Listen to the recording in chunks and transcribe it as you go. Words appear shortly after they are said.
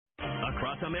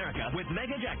America with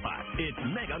Mega Jackpot. It's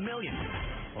Mega Millions.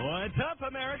 What's up,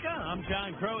 America? I'm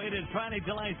John Crow. It is Friday,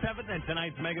 July 7th, and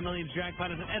tonight's Mega Millions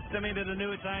jackpot is an estimated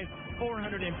annuitized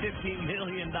 $450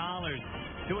 million.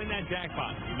 To win that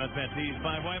jackpot, you must bet these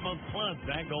 5 white balls plus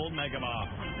that gold Mega Ball.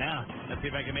 Now, let's see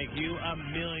if I can make you a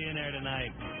millionaire tonight.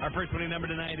 Our first winning number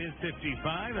tonight is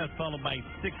 55. That's followed by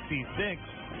 66.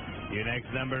 Your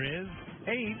next number is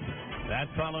 8.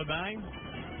 That's followed by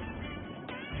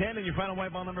 10, and your final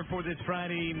white ball number for this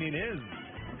Friday evening is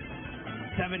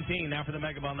 17. Now for the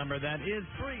Mega Ball number, that is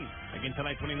 3. Again,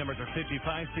 tonight's winning numbers are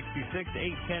 55, 66,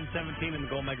 8, 10, 17, and the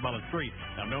gold Mega Ball is 3.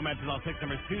 Now, no matches all 6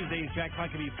 numbers. Tuesday's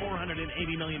jackpot can be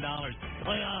 $480 million.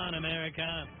 Play on,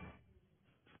 America.